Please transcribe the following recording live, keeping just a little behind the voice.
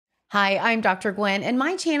Hi, I'm Dr. Gwen, and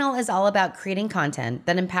my channel is all about creating content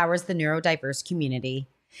that empowers the neurodiverse community.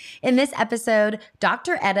 In this episode,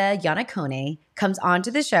 Dr. Iannaccone comes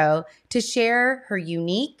onto the show to share her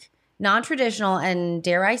unique, non-traditional, and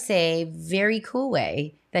dare I say, very cool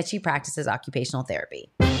way that she practices occupational therapy.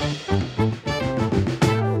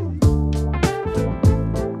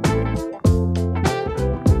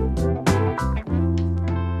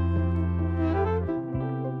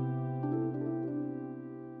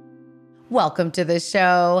 Welcome to the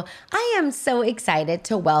show. I am so excited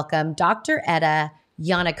to welcome Dr.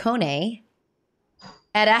 Iannaccone.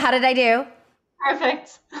 Etta, how did I do?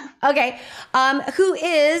 Perfect. Okay. Who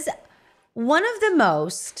is one of the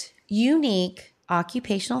most unique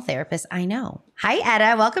occupational therapists I know. Hi,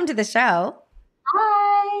 Etta. Welcome to the show.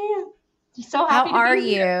 Hi. So happy How are to be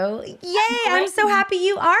here. you? Yay, I'm so happy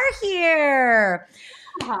you are here.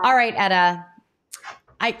 All right, Etta.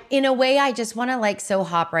 In a way, I just want to so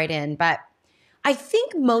hop right in, but I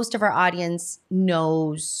think most of our audience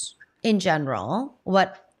knows in general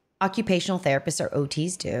what occupational therapists or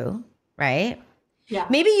OTs do, right? Yeah.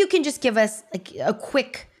 Maybe you can just give us a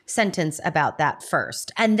quick sentence about that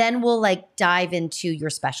first, and then we'll dive into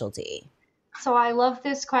your specialty. So I love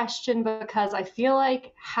this question because I feel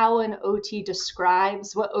like how an OT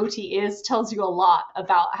describes what OT is tells you a lot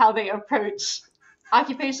about how they approach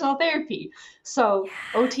occupational therapy. So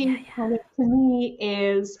OT to me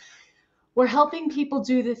is we're helping people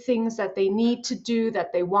do the things that they need to do,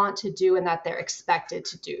 that they want to do, and that they're expected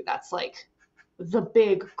to do. That's like the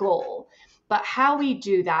big goal. But how we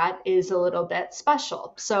do that is a little bit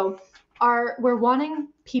special. So we're wanting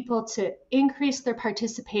people to increase their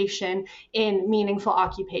participation in meaningful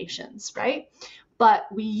occupations, right? But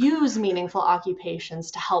we use meaningful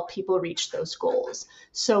occupations to help people reach those goals.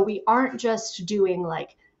 So we aren't just doing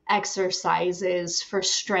exercises for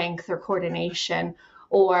strength or coordination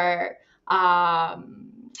or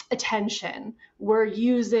attention. We're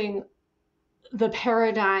using the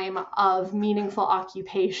paradigm of meaningful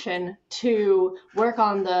occupation to work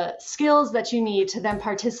on the skills that you need to then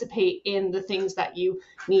participate in the things that you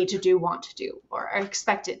need to do, want to do, or are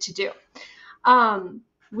expected to do.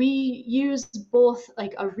 We use both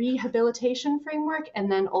a rehabilitation framework and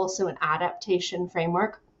then also an adaptation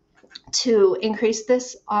framework to increase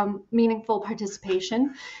this meaningful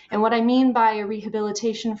participation. And what I mean by a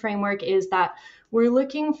rehabilitation framework is that we're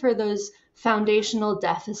looking for those foundational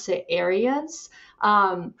deficit areas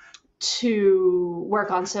to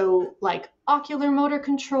work on. So ocular motor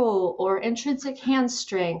control or intrinsic hand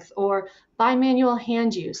strength or bimanual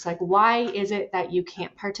hand use. Why is it that you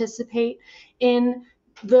can't participate in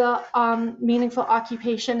the meaningful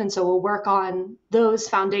occupation? And so we'll work on those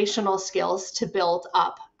foundational skills to build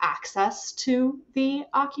up access to the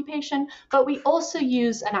occupation, but we also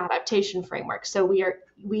use an adaptation framework. So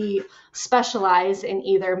we specialize in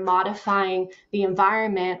either modifying the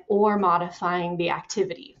environment or modifying the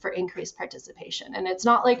activity for increased participation. And it's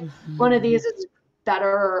not one of these is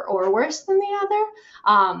better or worse than the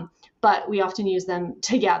other, but we often use them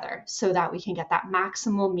together so that we can get that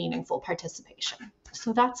maximal meaningful participation.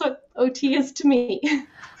 So that's what OT is to me.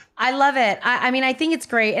 I love it. I think it's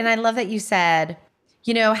great. And I love that you said,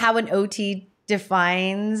 how an OT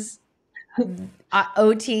defines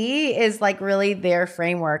OT is really their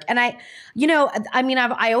framework. And I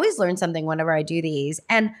always learn something whenever I do these.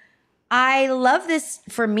 And I love this,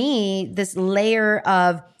 for me, this layer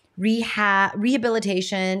of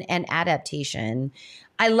rehabilitation and adaptation.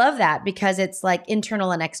 I love that because it's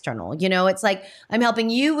internal and external. It's I'm helping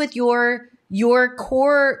you with your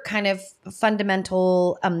core kind of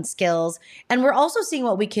fundamental skills. And we're also seeing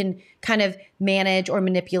what we can kind of manage or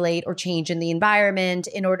manipulate or change in the environment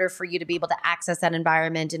in order for you to be able to access that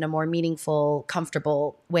environment in a more meaningful,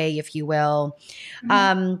 comfortable way, if you will.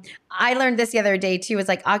 Mm-hmm. I learned this the other day too. It's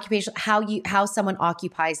occupational, how someone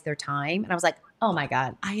occupies their time. And I was like, oh my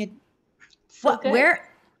God, where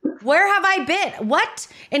have I been? What?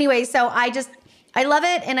 Anyway, so I love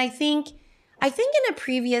it. And I think in a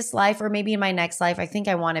previous life or maybe in my next life, I think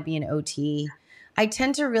I want to be an OT. I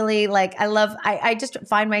tend to really I just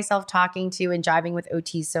find myself talking to and jiving with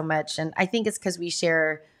OTs so much. And I think it's because we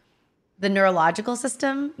share the neurological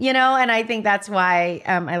system, and I think that's why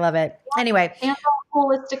I love it. Anyway. And a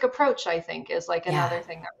holistic approach, I think, is another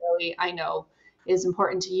thing that really I know is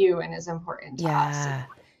important to you and is important to us.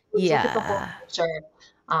 Look at the whole picture.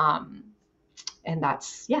 And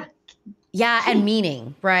that's, Yeah, and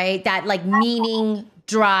meaning, right? That meaning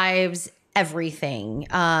drives everything.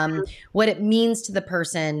 What it means to the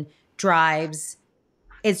person drives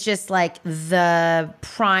it's just like the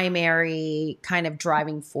primary kind of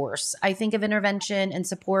driving force, I think, of intervention and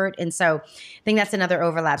support. And so I think that's another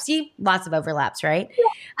overlap. See, lots of overlaps, right?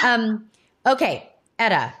 Okay,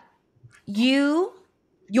 Etta,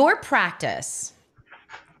 your practice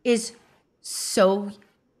is so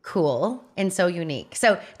cool and so unique.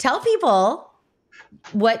 So tell people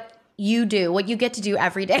what you do, what you get to do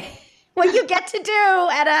every day, what you get to do,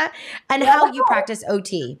 Etta, and how you practice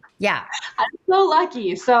OT. Yeah. I'm so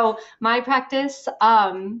lucky. So my practice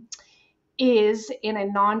is in a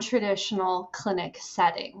non-traditional clinic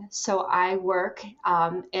setting. So I work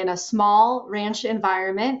in a small ranch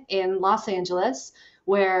environment in Los Angeles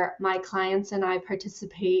where my clients and I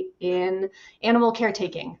participate in animal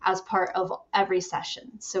caretaking as part of every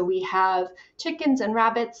session. So we have chickens and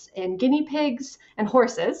rabbits and guinea pigs and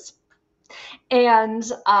horses. And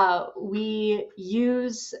we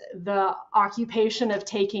use the occupation of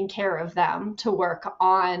taking care of them to work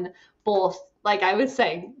on both, like I was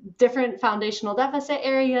saying, different foundational deficit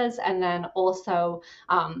areas, and then also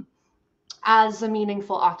as a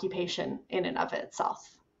meaningful occupation in and of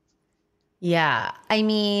itself. Yeah. I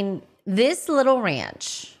mean, this little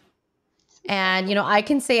ranch, and, you know, I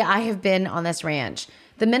can say I have been on this ranch.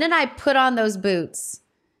 The minute I put on those boots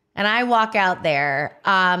and I walk out there,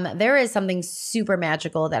 there is something super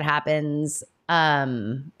magical that happens. It's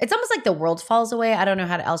almost like the world falls away. I don't know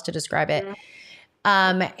how else to describe it.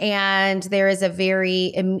 And there is a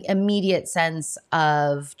very immediate sense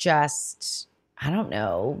of just, I don't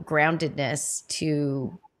know, groundedness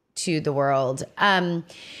to the world.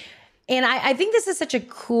 And I think this is such a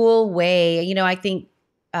cool way. You know, I think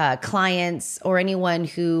clients or anyone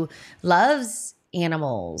who loves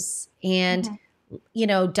animals and you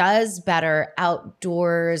know, does better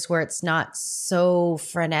outdoors where it's not so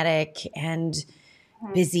frenetic and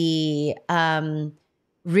busy.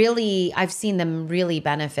 Really, I've seen them really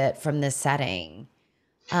benefit from this setting.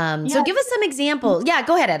 So give us some examples. Yeah,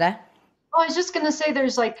 go ahead, Etta. Oh, I was just going to say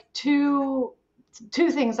there's like two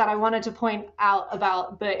things that I wanted to point out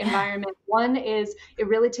about the environment. One is it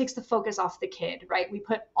really takes the focus off the kid, right? We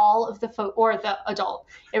put all of the or the adult.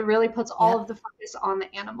 It really puts all of the focus on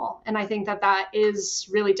the animal. And I think that is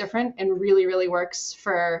really different and really, really works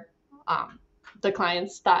for the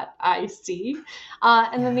clients that I see.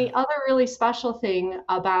 And then the other really special thing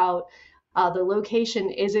about the location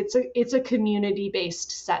is it's a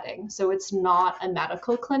community-based setting. So it's not a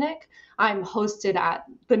medical clinic. I'm hosted at,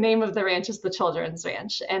 the name of the ranch is the Children's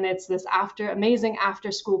Ranch, and it's this amazing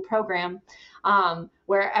after school program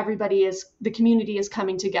where the community is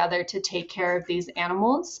coming together to take care of these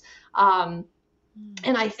animals. And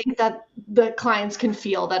I think that the clients can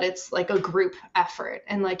feel that it's like a group effort.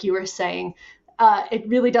 And like you were saying, it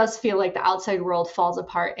really does feel like the outside world falls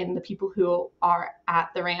apart and the people who are at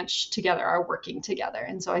the ranch together are working together.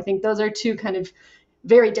 And so I think those are two kind of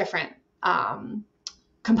very different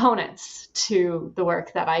components to the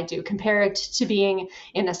work that I do compared to being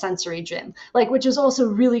in a sensory gym, like, which is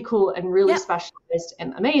also really cool and really specialized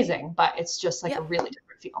and amazing, but it's just like a really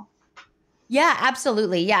different feel. Yeah,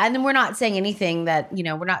 absolutely. Yeah. And then we're not saying anything that, you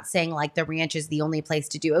know, we're not saying like the ranch is the only place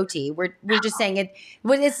to do OT. We're just saying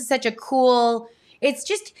this is such a cool, it's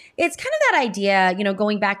kind of that idea, you know,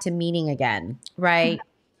 going back to meaning again, right?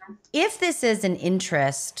 If this is an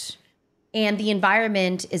interest and the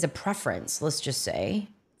environment is a preference, let's just say,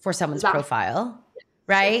 for someone's profile,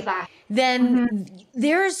 right? Then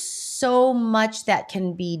there's so much that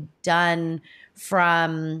can be done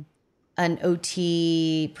from an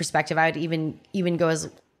OT perspective. I would even go as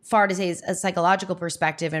far to say a psychological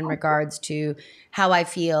perspective in regards to how I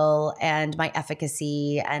feel and my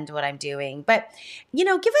efficacy and what I'm doing. But, you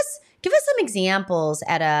know, give us some examples,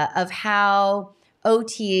 Etta, of how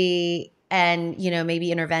OT and, you know,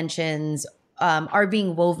 maybe interventions are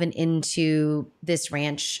being woven into this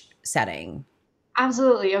ranch setting.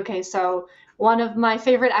 Absolutely. Okay. So one of my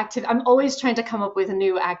favorite I'm always trying to come up with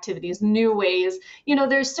new activities, new ways. You know,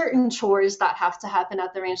 there's certain chores that have to happen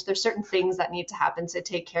at the ranch. There's certain things that need to happen to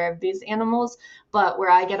take care of these animals. But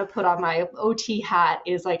where I get to put on my OT hat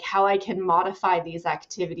is like how I can modify these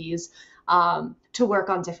activities to work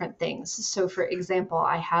on different things. So for example,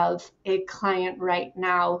 I have a client right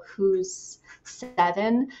now who's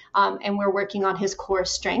 7, and we're working on his core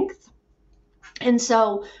strength. And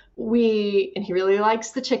so he really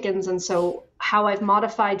likes the chickens. And so how I've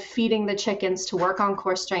modified feeding the chickens to work on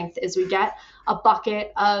core strength is we get a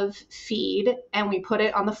bucket of feed and we put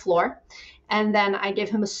it on the floor. And then I give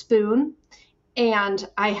him a spoon and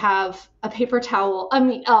I have a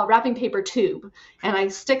wrapping paper tube. And I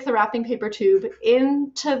stick the wrapping paper tube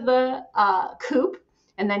into the coop.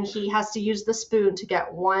 And then he has to use the spoon to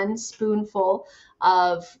get 1 spoonful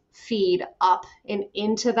of feed up and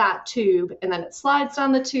into that tube, and then it slides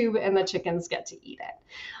down the tube and the chickens get to eat it.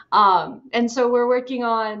 And so we're working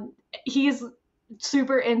on, he's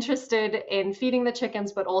super interested in feeding the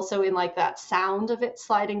chickens, but also in like that sound of it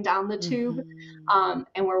sliding down the tube.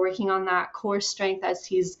 And we're working on that core strength as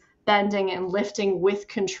he's bending and lifting with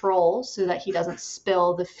control so that he doesn't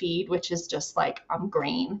spill the feed, which is just like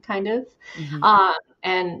grain kind of.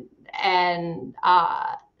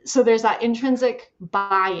 So there's that intrinsic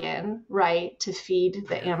buy-in, right, to feed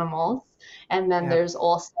the animals. And then there's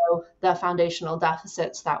also the foundational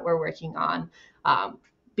deficits that we're working on,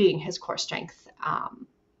 being his core strength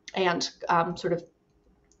and sort of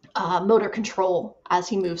motor control as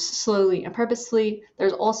he moves slowly and purposefully.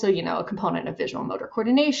 There's also, a component of visual motor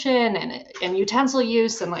coordination and utensil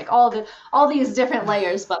use and like all these different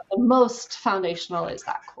layers, but the most foundational is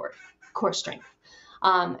that core strength.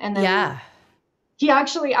 And then he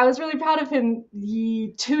actually, I was really proud of him.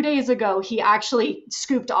 2 days ago, he actually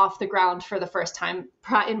scooped off the ground for the first time.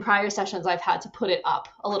 In prior sessions, I've had to put it up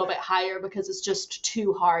a little bit higher because it's just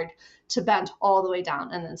too hard to bend all the way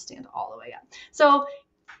down and then stand all the way up. So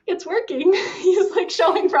it's working. He's like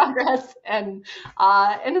showing progress, and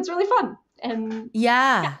it's really fun. And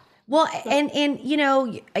well, and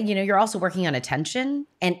you're also working on attention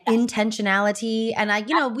and intentionality,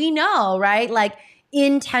 and we know, right? Like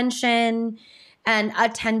intention and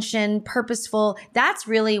attention, purposeful, that's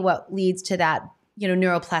really what leads to that,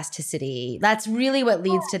 neuroplasticity. That's really what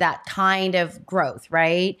leads to that kind of growth,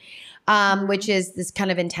 right? Which is this kind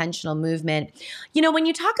of intentional movement. When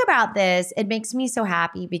you talk about this, it makes me so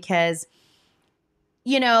happy because,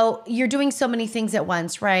 you're doing so many things at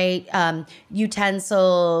once, right?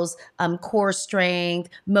 Utensils, core strength,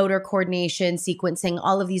 motor coordination, sequencing,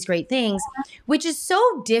 all of these great things, which is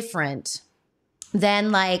so different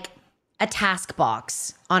than like a task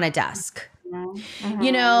box on a desk, and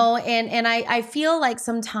I feel like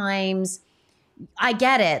sometimes I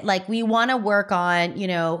get it. Like we want to work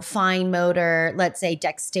on, fine motor, let's say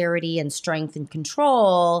dexterity and strength and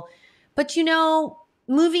control, but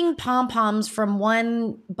moving pom-poms from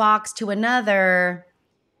one box to another,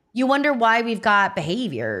 you wonder why we've got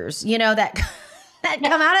behaviors, that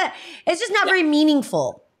come out of, it's just not very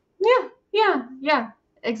meaningful. Yeah,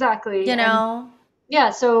 exactly.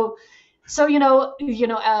 So,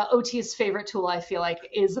 OT's favorite tool, I feel like,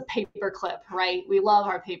 is a paper clip, right? We love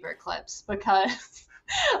our paper clips because,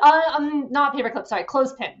 not paper clip, sorry,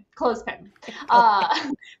 clothespin,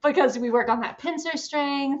 because we work on that pincer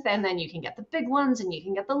strength, and then you can get the big ones and you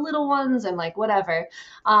can get the little ones and like whatever.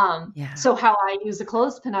 So how I use a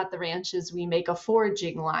clothespin at the ranch is we make a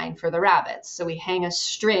foraging line for the rabbits. So we hang a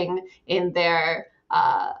string in their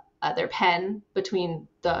pen between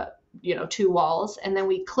the 2 walls, and then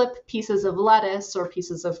we clip pieces of lettuce or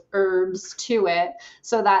pieces of herbs to it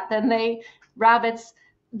so that then rabbits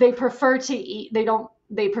prefer to eat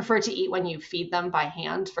when you feed them by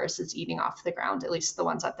hand versus eating off the ground, at least the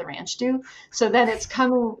ones at the ranch do. So then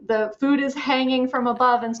the food is hanging from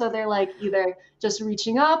above, and so they're like either just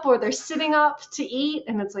reaching up or they're sitting up to eat,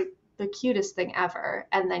 and it's like the cutest thing ever.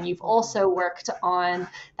 And then you've also worked on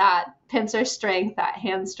that pincer strength, that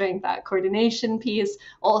hand strength, that coordination piece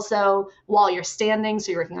also while you're standing.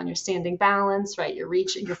 So you're working on your standing balance, right? Your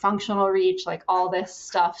reach, your functional reach, like all this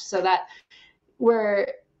stuff, so that we're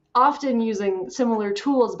often using similar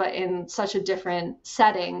tools, but in such a different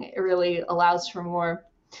setting. It really allows for more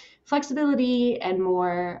flexibility and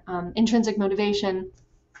more intrinsic motivation.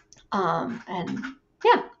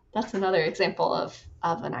 That's another example of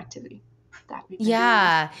an activity that we've been doing.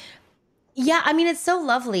 Yeah. I mean, it's so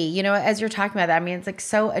lovely, as you're talking about that. I mean, it's like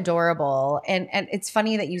so adorable. And it's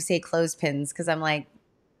funny that you say clothespins, because I'm like,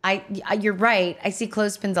 you're right. I see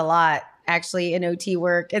clothespins a lot actually in OT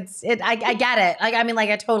work. I get it.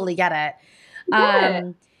 I totally get it.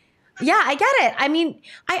 I get it. I mean,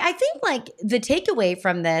 I think like the takeaway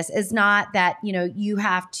from this is not that,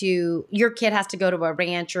 your kid has to go to a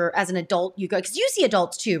ranch, or as an adult you go, because you see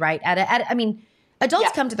adults too, right?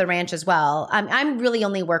 Adults come to the ranch as well. I'm really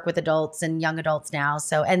only work with adults and young adults now.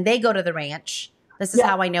 So, and they go to the ranch. This is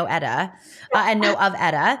how I know Etta and know of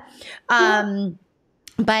Etta.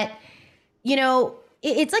 But,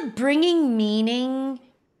 it's like bringing meaning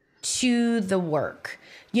to the work.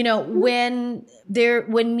 When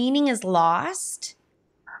meaning is lost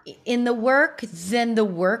in the work, then the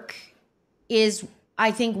work is,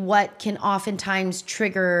 I think, what can oftentimes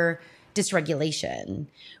trigger dysregulation,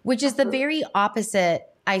 which is the very opposite,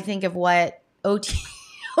 I think, of what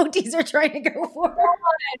OTs are trying to go for.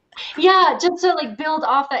 Yeah, just to like build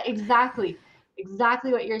off that, exactly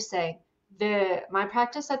what you're saying. my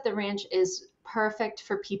practice at the ranch is perfect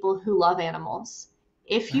for people who love animals.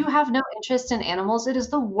 If you Right. have no interest in animals, it is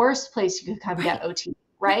the worst place you could come Right. get OT,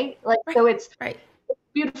 Right. right? Like, Right. so it's Right.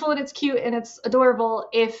 beautiful and it's cute and it's adorable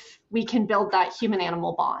if we can build that human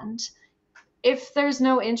animal bond. If there's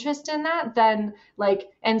no interest in that, then like,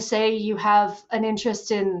 and say you have an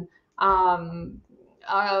interest in um,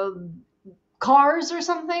 uh, cars or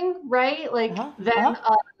something, right? Like Uh-huh. then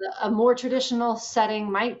Uh-huh. a more traditional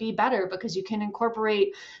setting might be better because you can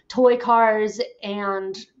incorporate toy cars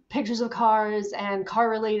and pictures of cars and car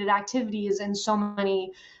related activities in so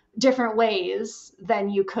many different ways than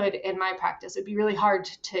you could in my practice. It'd be really hard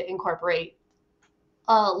to incorporate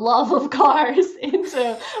a love of cars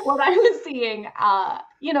into what I was seeing,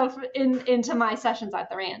 into my sessions at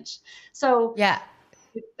the ranch. So Yeah.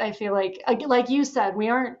 I feel like you said, we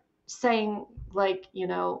aren't saying like,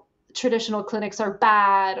 traditional clinics are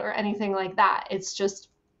bad or anything like that. It's just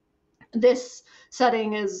this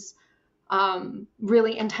setting is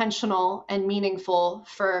really intentional and meaningful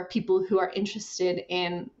for people who are interested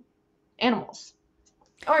in animals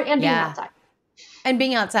and being Yeah. outside. And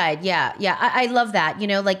being outside. Yeah. Yeah. I love that.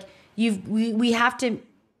 Like we have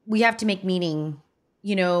to make meaning,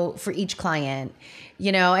 for each client,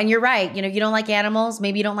 and you're right. You don't like animals.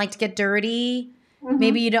 Maybe you don't like to get dirty.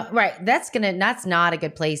 Maybe Mm-hmm. you don't, right. That's not a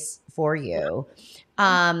good place for you.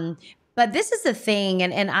 But this is the thing.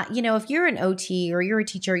 And if you're an OT or you're a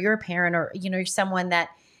teacher, or you're a parent, or, you're someone that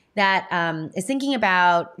is thinking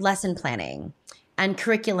about lesson planning and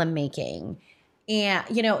curriculum making. And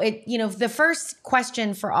the first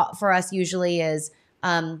question for us usually is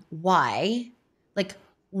why? Like,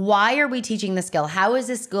 why are we teaching the skill? How is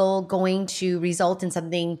this skill going to result in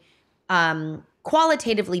something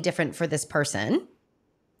qualitatively different for this person?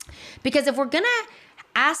 Because if we're gonna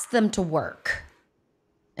ask them to work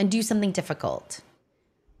and do something difficult,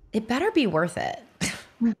 it better be worth it.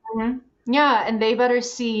 Mm-hmm. Yeah, and they better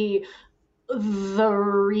see the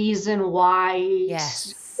reason why to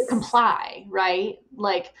Yes. comply, right?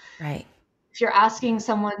 Like, Right. if you're asking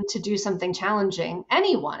someone to do something challenging,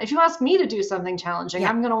 anyone, if you ask me to do something challenging, Yeah.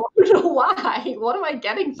 I'm going to want to know why. What am I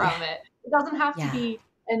getting Yeah. from it? It doesn't have to Yeah. be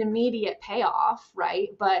an immediate payoff, right?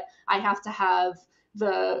 But I have to have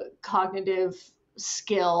the cognitive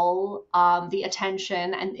skill, the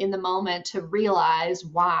attention, and in the moment to realize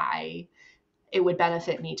why it would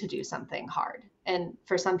benefit me to do something hard. And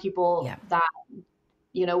for some people, Yeah. that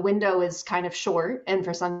window is kind of short, and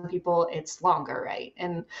for some people it's longer, right?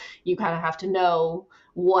 And you kind of have to know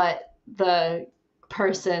what the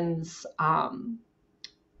person's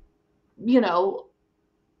you know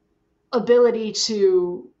ability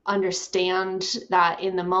to understand that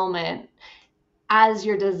in the moment as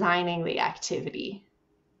you're designing the activity,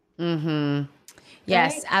 Mm-hmm. right?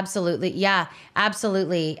 Yes, absolutely. Yeah,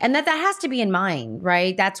 absolutely. And that has to be in mind,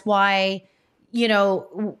 right? That's why,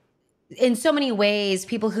 in so many ways,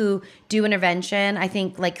 people who do intervention, I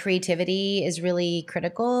think like creativity is really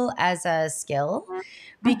critical as a skill, Mm-hmm.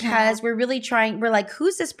 because we're like,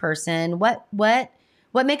 who's this person? What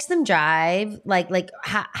makes them jive? Like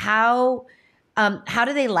how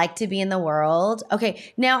do they like to be in the world?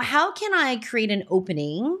 Okay, now how can I create an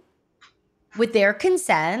opening with their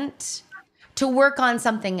consent to work on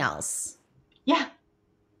something else? Yeah.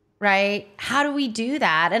 Right? How do we do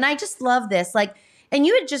that? And I just love this. Like, and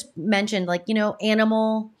you had just mentioned, like,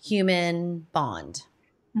 animal human bond.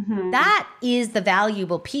 Mm-hmm. That is the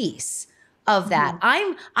valuable piece of that.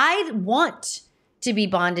 Mm-hmm. I want to be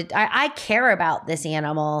bonded. I care about this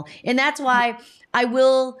animal. And that's why I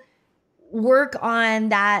will work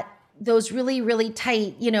on those really, really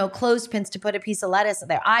tight, clothespins to put a piece of lettuce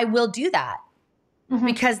there. I will do that Mm-hmm.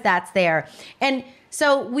 because that's there. And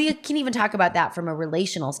so we can even talk about that from a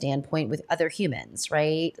relational standpoint with other humans,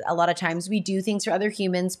 right? A lot of times we do things for other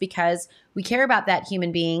humans because we care about that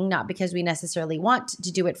human being, not because we necessarily want to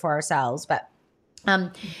do it for ourselves. But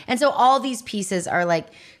and so all these pieces are like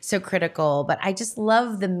so critical, but I just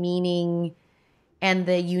love the meaning and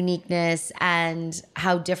the uniqueness and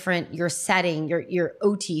how different your setting, your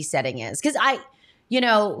OT setting is. Because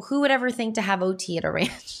who would ever think to have OT at a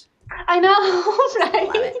ranch? I know. Love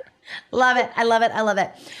Right. it. Love it. I love it. I love it.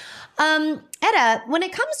 Etta, when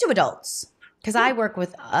it comes to adults, because I work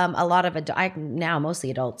with a lot of now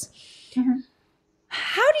mostly adults. Mm-hmm.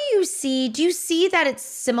 How do you see that it's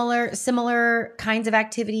similar kinds of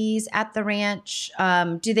activities at the ranch?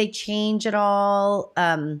 Do they change at all?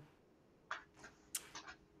 I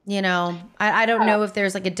don't know if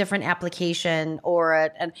there's like a different application or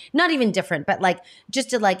not even different, but like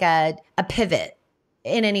just a pivot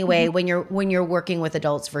in any way when you're working with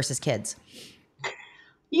adults versus kids.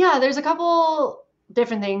 Yeah, there's a couple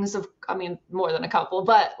different things more than a couple,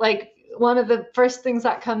 but like one of the first things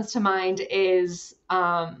that comes to mind is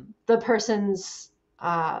the person's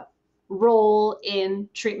role in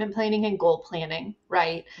treatment planning and goal planning,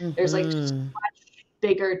 right? There's like just Mm-hmm. much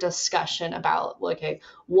bigger discussion about, okay,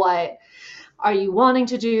 what are you wanting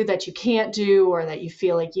to do that you can't do, or that you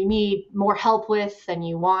feel like you need more help with than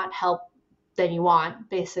you want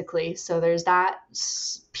basically. So there's that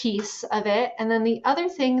piece of it. And then the other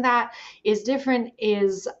thing that is different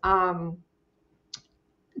is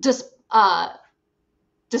just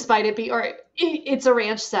despite it be, or it's a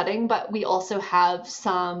ranch setting, but we also have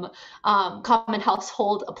some common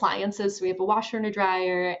household appliances. We have a washer and a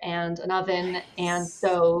dryer and an oven and Nice.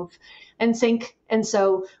 stove and sink. And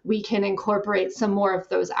so we can incorporate some more of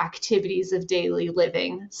those activities of daily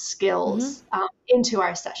living Mm-hmm. skills into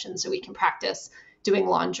our sessions, so we can practice doing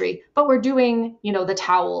laundry, but we're doing, the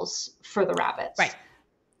towels for the Right. rabbits,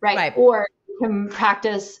 right? Right. Or we can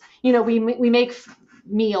practice, we make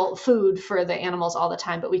food for the animals all the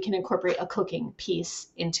time, but we can incorporate a cooking piece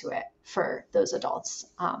into it for those adults,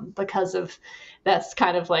 because of that's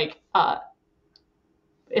kind of like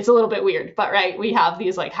it's a little bit weird, but right, we have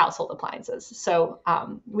these like household appliances, so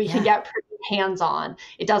we can Yeah. get pretty hands-on.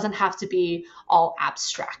 It doesn't have to be all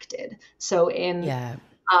abstracted. So in Yeah.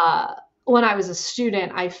 when I was a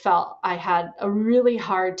student, I felt I had a really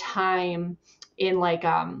hard time in like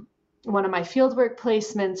one of my fieldwork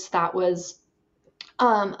placements that was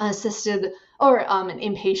assisted or an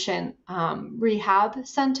inpatient rehab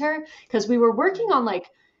center, because we were working on like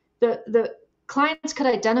the clients could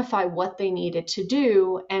identify what they needed to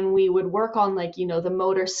do, and we would work on like the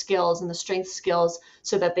motor skills and the strength skills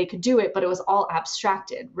so that they could do it, but it was all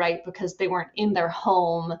abstracted, right? Because they weren't in their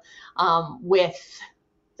home with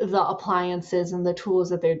the appliances and the tools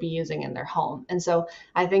that they'd be using in their home. And so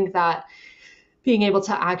I think that being able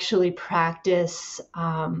to actually practice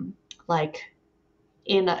like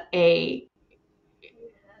in a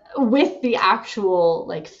with the actual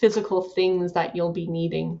like physical things that you'll be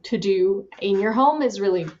needing to do in your home is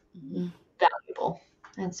really Mm-hmm. valuable.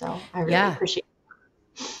 And so I really Yeah. appreciate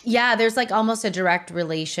Yeah. There's like almost a direct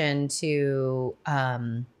relation to,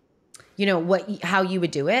 how you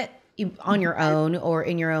would do it on your own or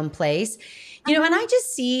in your own place, and I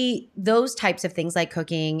just see those types of things like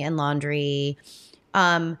cooking and laundry,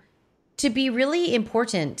 to be really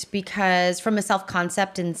important, because from a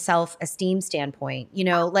self-concept and self-esteem standpoint,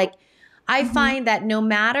 like I Mhm. find that no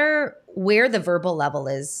matter where the verbal level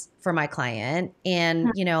is for my client,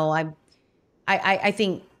 and I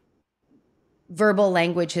think verbal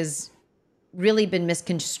language has really been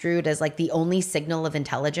misconstrued as like the only signal of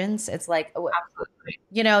intelligence. It's like, Absolutely.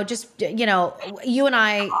 you and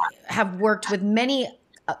I have worked with many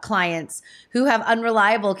clients who have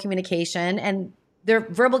unreliable communication, and their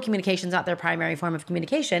verbal communication is not their primary form of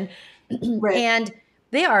communication. Right. And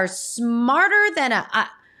they are smarter than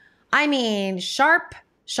I mean, sharp,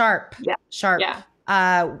 sharp, Yeah. sharp,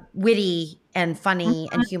 Yeah. witty and funny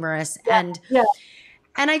and humorous. Yeah. Yeah.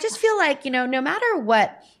 And I just feel like, no matter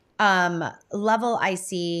what level I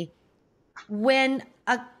see, when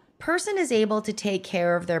a person is able to take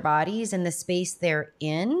care of their bodies and the space they're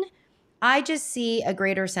in, I just see a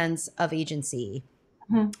greater sense of agency.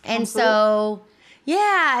 And Absolutely. so,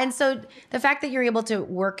 yeah. And so the fact that you're able to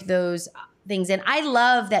work those things in, I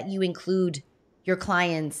love that you include your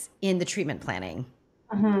clients in the treatment planning.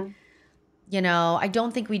 Mhm. I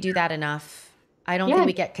don't think we do that enough. I don't think Yeah.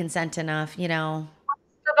 we get consent enough.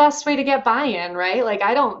 The best way to get buy-in, right? Like,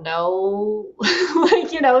 I don't know,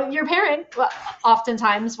 like, your parent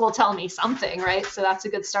oftentimes will tell me something, right? So that's a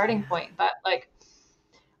good starting Yeah. point. But like,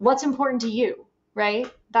 what's important to you, right?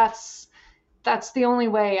 That's the only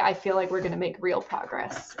way I feel like we're going to make real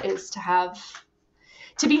progress, is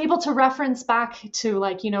to be able to reference back to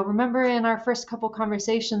like, remember in our first couple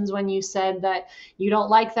conversations when you said that you don't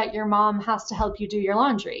like that your mom has to help you do your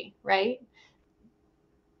laundry, right?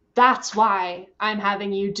 That's why I'm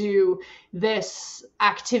having you do this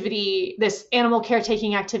activity, this animal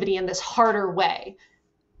caretaking activity, in this harder way.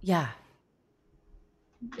 Yeah.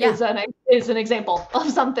 Yeah. Is an example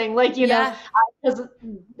of something like, Yeah. because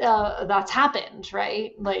that's happened,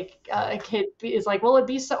 right? Like a kid is like, well, it'd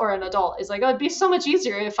be so, or an adult is like, oh, it'd be so much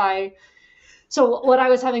easier if I. So what I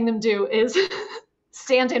was having them do is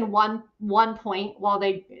stand in one point while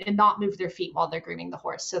they, and not move their feet while they're grooming the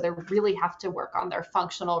horse. So they really have to work on their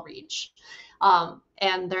functional reach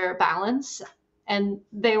and their balance. And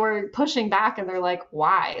they were pushing back, and they're like,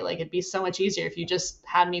 why? Like, it'd be so much easier if you just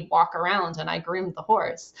had me walk around and I groomed the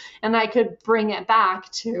horse. And I could bring it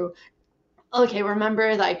back to, okay,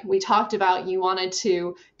 remember, like we talked about, you wanted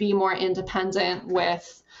to be more independent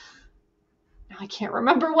with I can't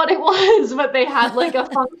remember what it was, but they had like a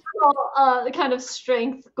functional kind of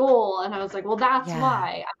strength goal. And I was like, well, that's Yeah.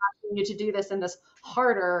 why I'm asking you to do this in this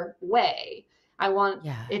harder way. I want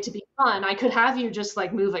Yeah. it to be fun. I could have you just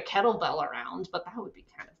like move a kettlebell around, but that would be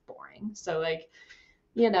kind of boring. So like,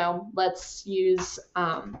 let's use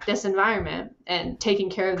this environment and taking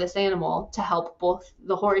care of this animal to help both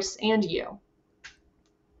the horse and you.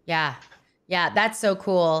 Yeah. Yeah, that's so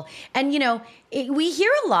cool. And, we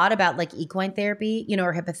hear a lot about like equine therapy,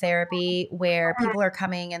 or hippotherapy, where people are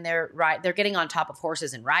coming and they're getting on top of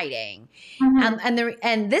horses and riding.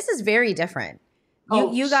 And this is very different.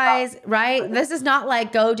 You guys, right? This is not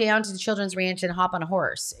like go down to the children's ranch and hop on a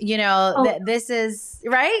horse. This is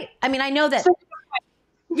right. I mean, I know that.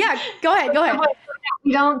 Yeah, go ahead.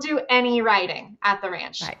 We don't do any riding at the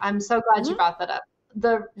ranch. Right. I'm so glad you brought that up.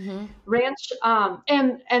 The ranch,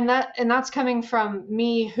 and that's coming from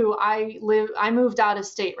me, who I moved out of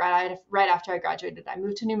state right after I graduated. I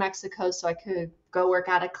moved to New Mexico so I could go work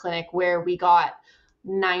at a clinic where we got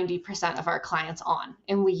 90% of our clients on,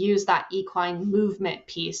 and we use that equine movement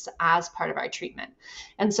piece as part of our treatment.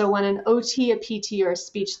 And so when an OT, a PT, or a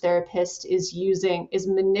speech therapist is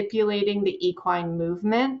manipulating the equine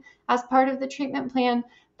movement as part of the treatment plan,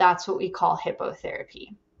 that's what we call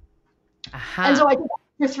hippotherapy. And so I did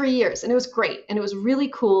that for 3 years, and it was great, and it was really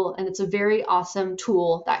cool, and it's a very awesome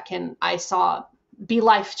tool that I saw be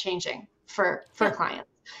life-changing for clients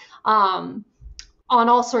on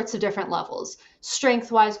all sorts of different levels,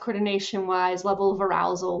 strength-wise, coordination-wise, level of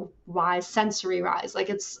arousal-wise, sensory-wise. Like,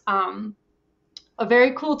 it's a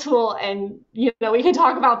very cool tool, and we can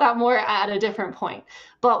talk about that more at a different point.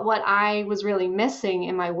 But what I was really missing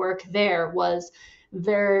in my work there was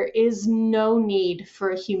there is no need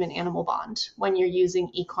for a human-animal bond when you're using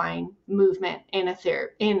equine movement in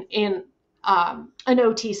an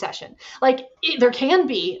OT session. Like, there can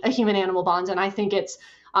be a human-animal bond, and I think it's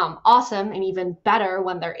awesome and even better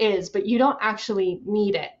when there is, but you don't actually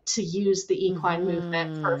need it to use the equine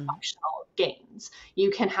movement for functional gains. You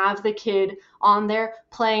can have the kid on there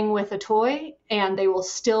playing with a toy, and they will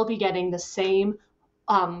still be getting the same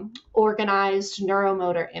organized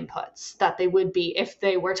neuromotor inputs that they would be if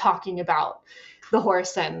they were talking about the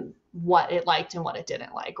horse and what it liked and what it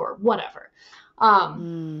didn't like, or whatever.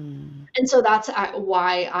 And so that's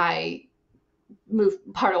why I moved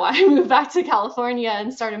back to California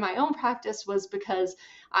and started my own practice, was because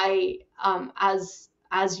I,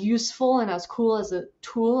 as useful and as cool as a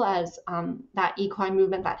tool as that equine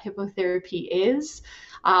movement, that hippotherapy is,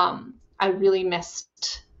 I really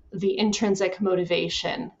missed the intrinsic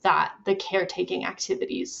motivation that the caretaking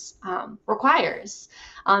activities requires.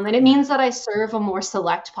 And it means that I serve a more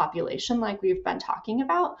select population, like we've been talking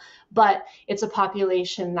about, but it's a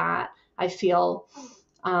population that I feel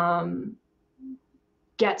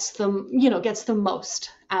gets the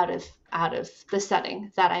most out of the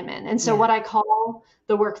setting that I'm in. And so what I call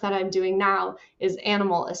the work that I'm doing now is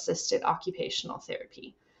animal assisted occupational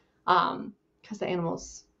therapy, because the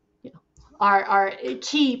animals are a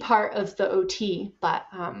key part of the OT. But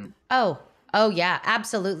oh yeah,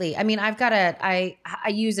 absolutely. I mean, I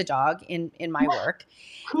use a dog in my work.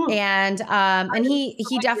 Cool. And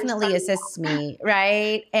he definitely assists me,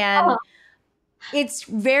 right? And it's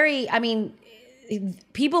very, I mean,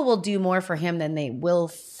 people will do more for him than they will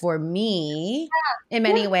for me in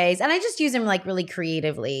many ways. And I just use him like really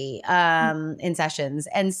creatively in sessions.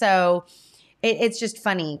 And so it's just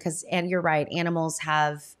funny because, and you're right, animals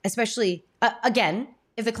have, especially, again,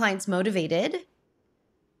 if the client's motivated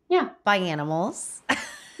by animals,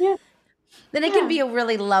 then it can be a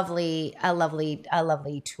really lovely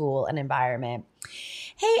tool and environment.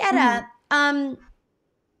 Hey, Etta,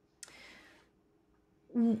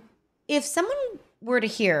 if someone were to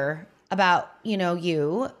hear about,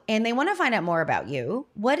 you, and they want to find out more about you,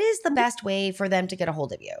 what is the best way for them to get a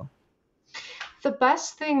hold of you? The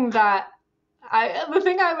best thing the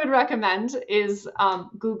thing I would recommend is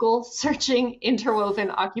Google searching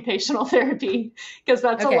interwoven occupational therapy, because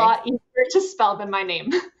that's a lot easier to spell than my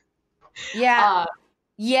name. Yeah.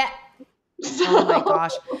 Oh my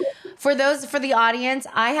gosh. For the audience,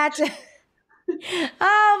 I had to...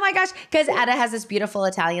 Oh my gosh. Because Etta has this beautiful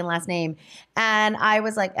Italian last name. And I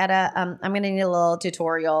was like, Etta, I'm going to need a little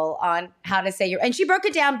tutorial on how to say and she broke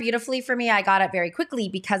it down beautifully for me. I got it very quickly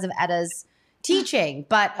because of Etta's teaching.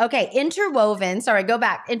 But okay, interwoven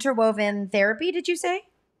therapy, did you say?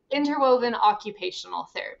 Interwoven occupational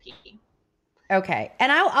therapy. Okay.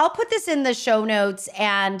 And I'll put this in the show notes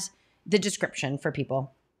and the description for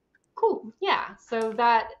people. Cool. Yeah. So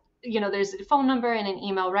that, there's a phone number and an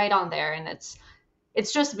email right on there, and it's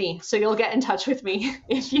just me. So you'll get in touch with me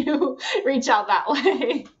if you reach out that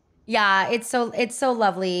way. Yeah, it's so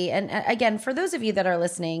lovely. And again, for those of you that are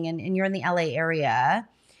listening and you're in the LA area,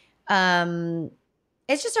 um,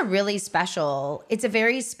 it's just it's a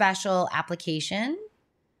very special application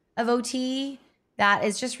of OT that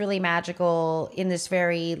is just really magical in this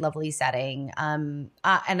very lovely setting. And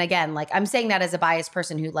again, like I'm saying that as a biased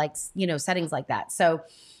person who likes, settings like that. So,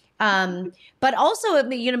 but also,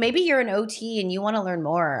 maybe you're an OT and you want to learn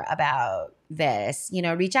more about this,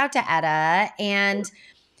 reach out to Etta. And,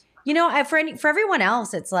 for everyone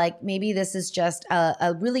else, it's like, maybe this is just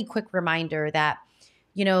a really quick reminder that,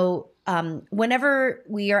 whenever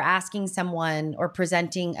we are asking someone or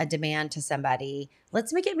presenting a demand to somebody,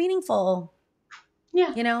 let's make it meaningful.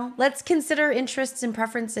 Yeah. Let's consider interests and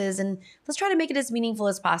preferences, and let's try to make it as meaningful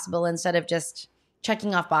as possible instead of just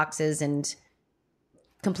checking off boxes and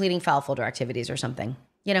completing file folder activities or something,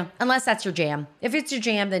 unless that's your jam. If it's your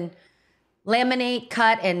jam, then laminate,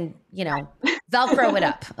 cut, and, Velcro it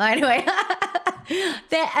up. Anyway,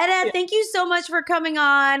 Etta, thank you so much for coming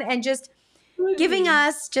on and just giving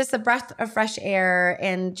us just a breath of fresh air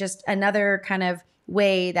and just another kind of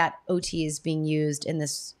way that OT is being used in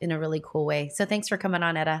a really cool way. So thanks for coming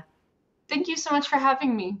on, Etta. Thank you so much for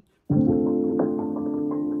having me.